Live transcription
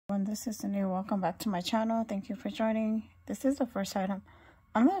When this is new, welcome back to my channel. Thank you for joining. This is the first item.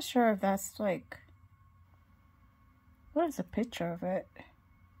 I'm not sure if that's like, what is a picture of it?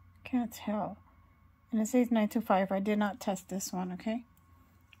 Can't tell. And it says 925. I did not test this one, okay?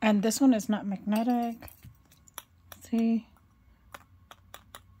 And this one is not magnetic. See?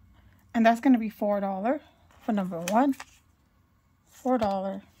 And that's going to be $4 for number one.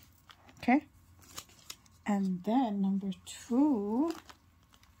 $4. Okay? And then number two.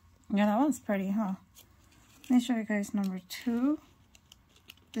 Yeah, that one's pretty, huh? Let me show you guys number two.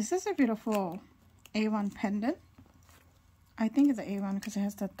 This is a beautiful A1 pendant. I think it's an A1 because it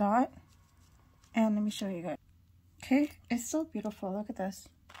has the dot. And let me show you guys. Okay, it's so beautiful. Look at this.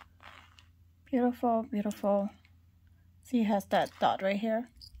 Beautiful, beautiful. See, it has that dot right here.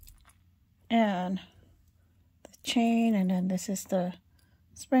 And the chain. And then this is the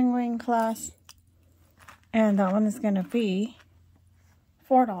spring ring clasp. And that one is going to be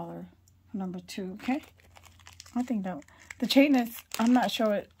 $4 for number two, okay? I think that the chain is, I'm not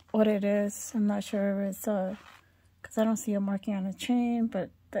sure what it is. I'm not sure if it's, because I don't see a marking on the chain, but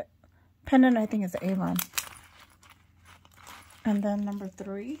the pendant I think is the A1. And then number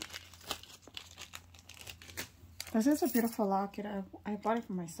three. This is a beautiful locket. I bought it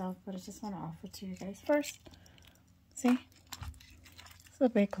for myself, but I just want to offer it to you guys first. See? It's a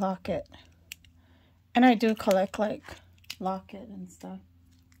big locket. And I do collect like locket and stuff.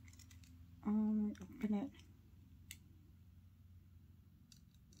 Open it.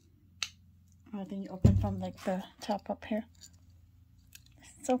 I think you open from like the top up here.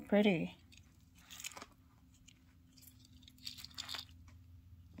 It's so pretty.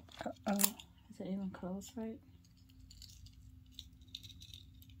 Uh-oh. Is it even closed right?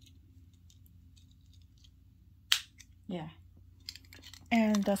 Yeah.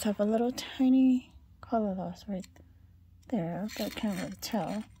 And it does have a little tiny color loss right there, but I can't really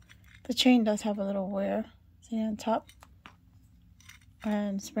tell. The chain does have a little wear, see on top,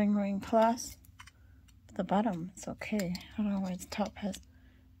 and spring ring clasp. The bottom, it's okay. I don't know why the top has.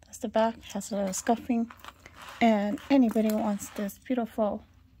 That's the back, has a little scuffing. And anybody wants this beautiful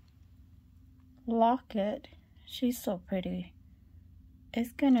locket, she's so pretty.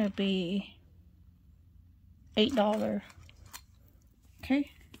 It's gonna be $8.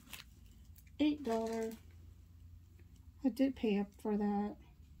 Okay, $8. I did pay up for that.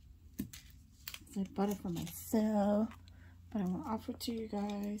 I bought it for myself, but I'm gonna offer it to you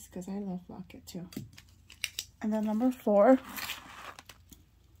guys because I love locket too. And then number four.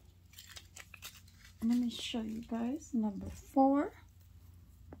 Let me show you guys number four.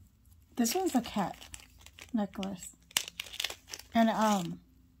 This one's a cat necklace, and I'm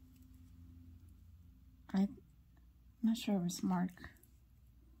not sure if it's marked.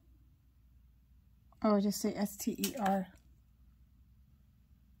 Oh, just say STER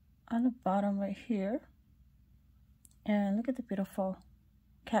on the bottom right here. And look at the beautiful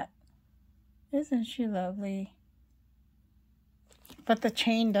cat. Isn't she lovely? But the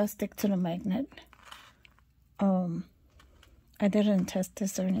chain does stick to the magnet. I didn't test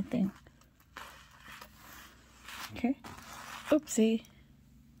this or anything. Okay. Oopsie.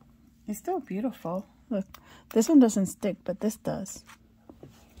 It's still beautiful. Look, this one doesn't stick, but this does.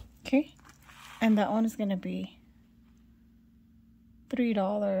 Okay. And that one is going to be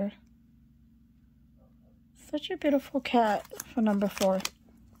 $3. Such a beautiful cat for number four.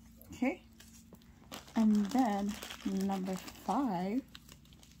 Okay. And then number five.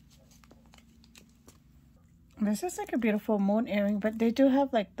 This is like a beautiful moon earring, but they do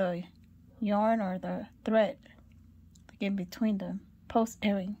have like the yarn or the thread like in between them. Post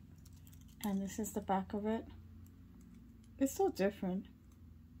earring. And this is the back of it. It's so different.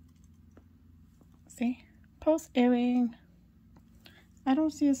 See? Post earring. I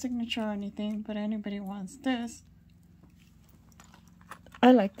don't see a signature or anything, but anybody wants this.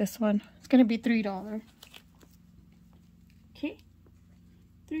 I like this one. It's going to be $3. Okay.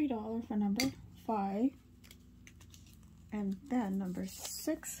 $3 for number five. And then number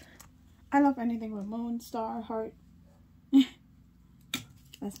six. I love anything with moon, star, heart.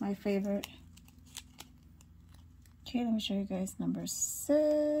 That's my favorite. Okay, let me show you guys number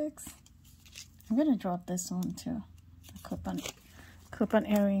six. I'm going to drop this one too. The clip-on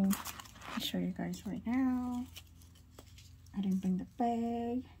earring. I'll show you guys right now. I didn't bring the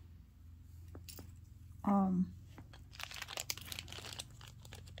bag.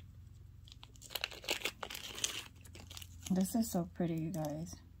 This is so pretty, you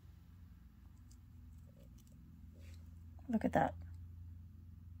guys. Look at that.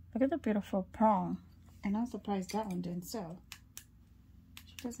 Look at the beautiful prong. And I'm surprised that one didn't sell.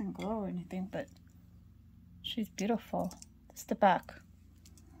 She doesn't glow or anything, but she's beautiful. It's the back.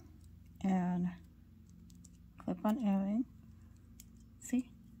 and clip on earring. See?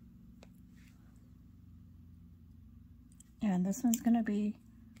 And this one's gonna be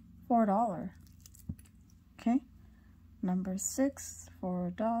 $4. Okay, number 6,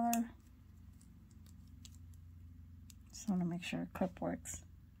 $4. Just want to make sure clip works.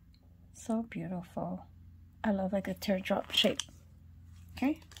 So beautiful. I love like a teardrop shape.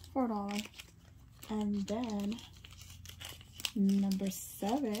 Okay, $4. And then number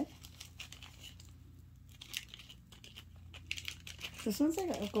 7. This one's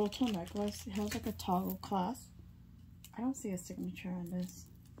like a gold tone necklace. It has like a toggle clasp. I don't see a signature on this.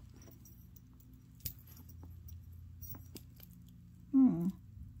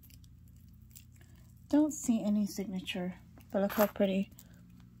 Don't see any signature, but look how pretty.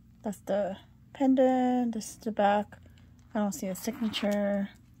 That's the pendant, this is the back. I don't see a signature.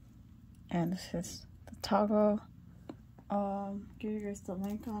 And this is the toggle. Give you guys the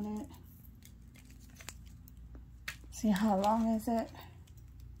link on it. See how long is it?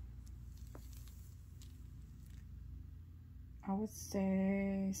 I would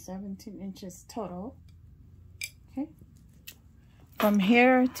say 17 inches total. Okay. From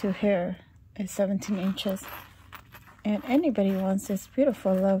here to here is 17 inches. And anybody wants this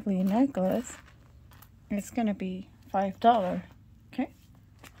beautiful, lovely necklace, it's gonna be $5. Okay,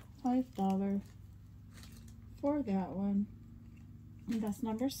 $5 for that one. And that's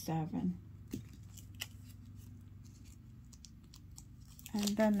number 7. And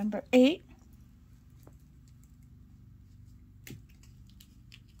then number 8.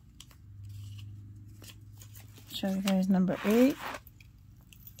 Show you guys number 8.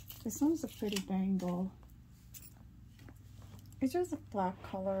 This one's a pretty bangle. It's just a black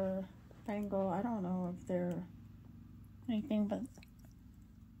color bangle. I don't know if they're anything but.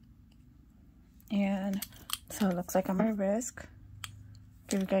 And so it looks like on my wrist.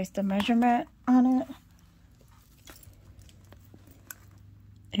 Give you guys the measurement on it.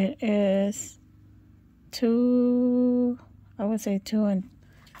 It is 2, I would say 2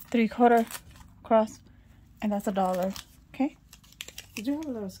 3/4 across, and that's $1. Okay. I do have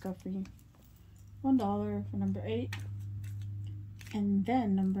a little scuff for you. $1 for number 8. And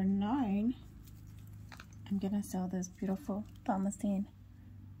then number 9, I'm gonna sell this beautiful Thomasine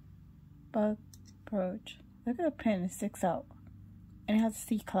bug brooch. Look at the pin, it sticks out. And it has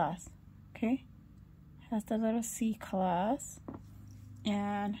C class. Okay? It has the little C class.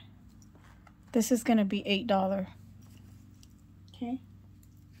 And this is gonna be $8. Okay?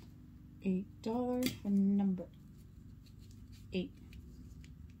 $8 for number 8.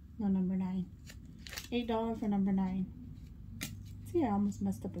 No, number 9. $8 for number 9. See, I almost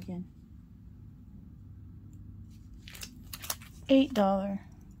messed up again. $8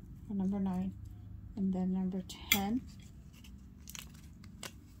 for number 9. And then number 10.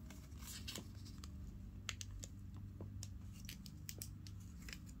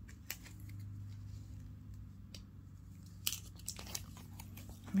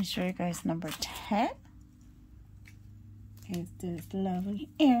 Let me show you guys number 10. Is this lovely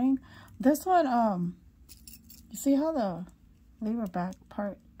earring. This one, you see how the lever back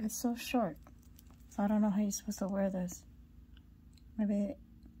part is so short. So I don't know how you're supposed to wear this. Maybe,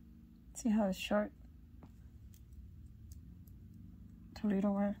 see how it's short?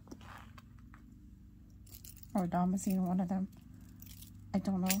 Toledo wear. Or Thomasine, one of them. I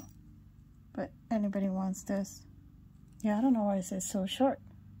don't know. But anybody wants this. Yeah, I don't know why it says so short.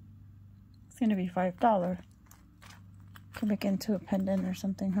 It's gonna be $5. Could make it into a pendant or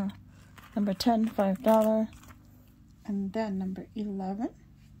something, huh? Number 10, $5. And then number 11.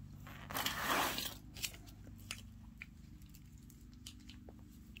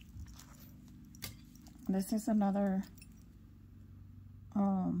 This is another,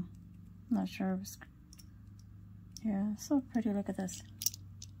 not sure if it's, yeah, it's so pretty. Look at this.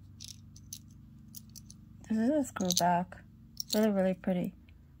 This is a screw back. Really, really pretty.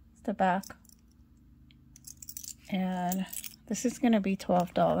 It's the back. And this is going to be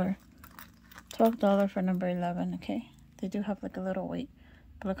 $12. $12 for number 11, okay? They do have like a little weight.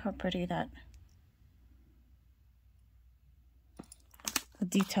 But look how pretty that. The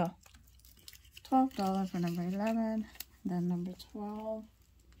detail. $12 for number 11. Then number 12.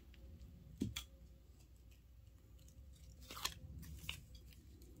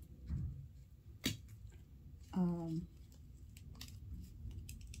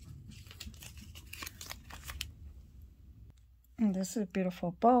 And this is a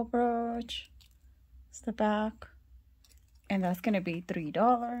beautiful bow brooch. It's the back. And that's going to be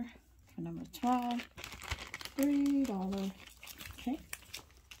 $3 for number 12. $3. Okay.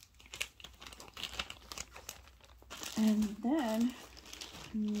 And then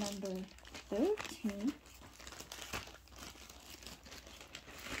number 13.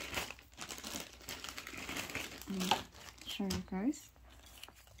 Show you guys.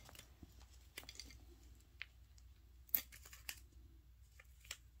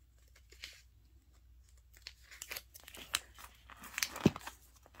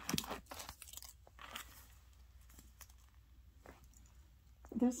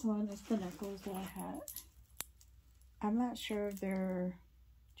 This one is the necklace that I had. I'm not sure if they're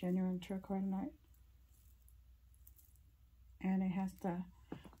genuine turquoise or not. And it has the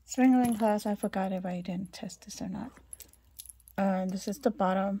spring glass. I forgot if I didn't test this or not. This is the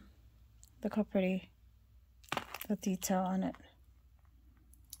bottom. Look how pretty the detail on it.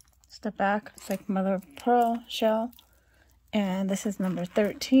 It's the back. It's like mother of pearl shell. And this is number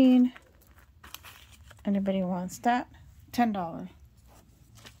 13. Anybody wants that? $10.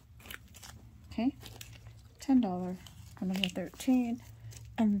 Okay, $10 for number 13.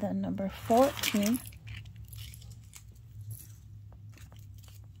 And then number 14.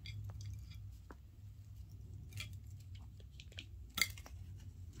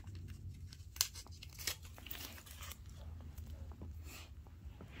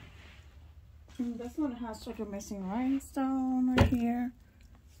 And this one has like a missing rhinestone right here.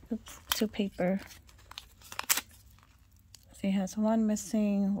 Oops, to paper. See, it has one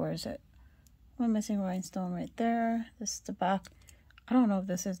missing, where is it? One missing rhinestone right there. This is the back. I don't know if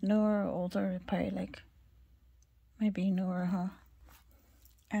this is newer or older. Probably like, maybe newer, huh?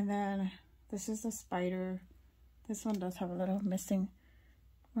 And then this is the spider. This one does have a little missing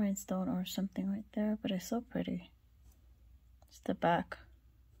rhinestone or something right there, but it's so pretty. It's the back.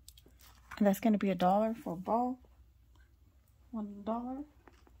 And that's going to be $1 for both. $1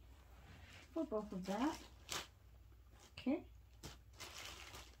 for both of that. Okay.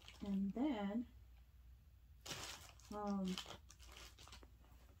 And then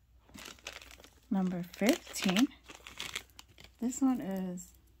number 15. This one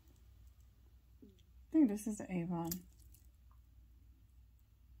is, I think this is the Avon.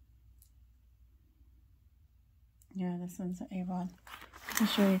 Yeah, this one's the Avon. I'll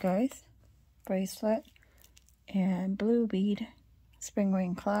show you guys. Bracelet and blue bead spring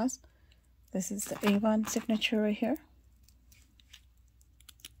ring clasp. This is the Avon signature right here.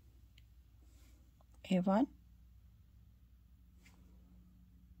 Avon.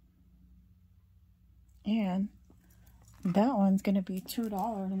 And that one's gonna be $2.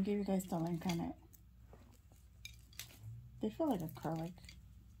 Let me give you guys the link on it. They feel like acrylic.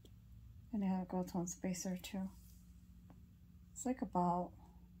 And they have a gold tone spacer too. It's like about,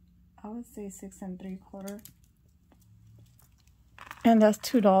 I would say 6 3/4. And that's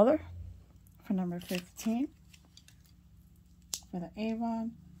 $2 for number 15 for the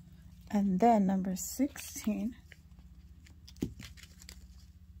Avon. And then number 16.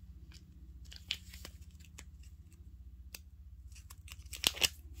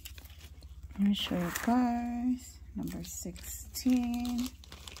 Let me show you guys. Number 16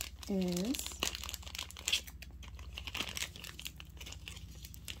 is,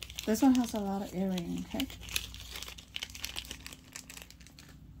 this one has a lot of earring, okay?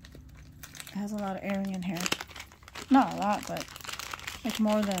 It has a lot of earring in here. Not a lot, but like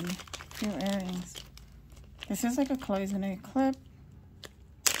more than a few earrings. This is like a cloisonne clip.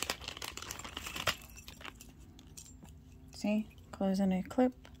 See? Cloisonne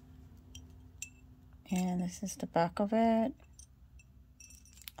clip. And this is the back of it.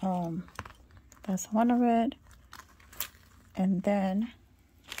 That's one of it. And then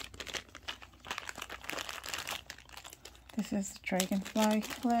this is the dragonfly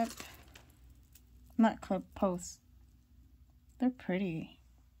clip. Not clip, post. They're pretty.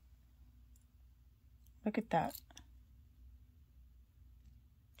 Look at that.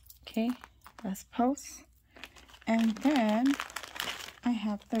 Okay, that's post. And then I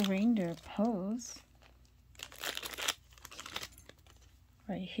have the reindeer pose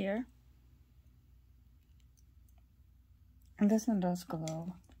right here. And this one does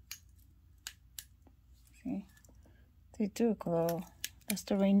glow. See? They do glow. That's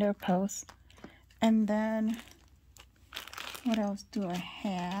the reindeer pose. And then what else do I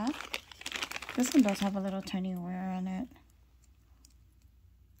have? This one does have a little tiny wear on it.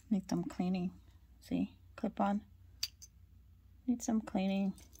 Need some cleaning. See? Clip on. Need some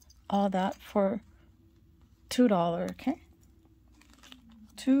cleaning. All that for $2, okay?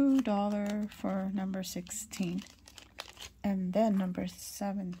 $2 for number 16. And then number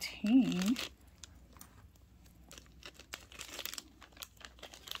 17.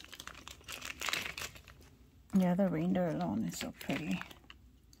 Yeah, the reindeer alone is so pretty.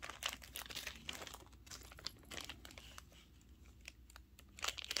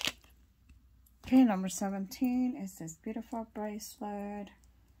 Okay, number 17 is this beautiful bracelet.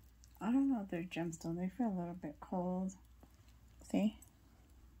 I don't know if they're gemstones. They feel a little bit cold. See?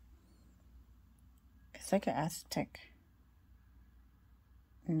 It's like an Aztec.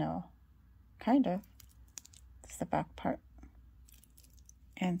 No. Kind of. It's the back part.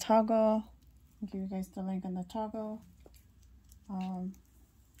 And toggle. I'll give you guys the link on the toggle.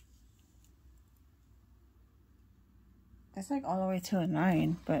 It's like all the way to a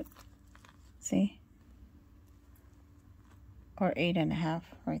 9, but see? Or 8.5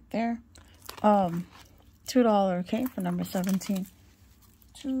 right there. $2, okay, for number 17.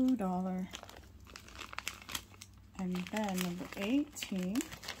 $2. And then number 18.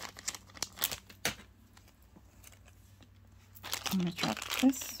 I'm gonna drop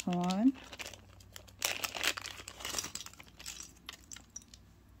this one.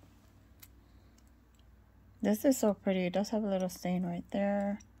 This is so pretty. It does have a little stain right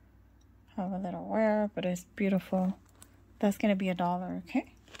there. Have a little wear, but it's beautiful. That's gonna be $1,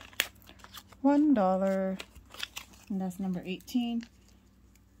 okay? $1. And that's number 18.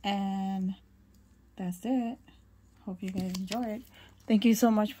 And that's it. Hope you guys enjoyed. Thank you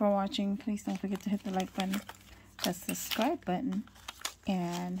so much for watching. Please don't forget to hit the like button, the subscribe button,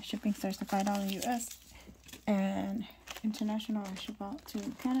 and shipping starts to $5 US. And international, I ship out to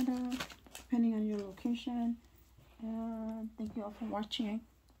Canada, depending on your location. Thank you all for watching.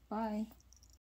 Bye.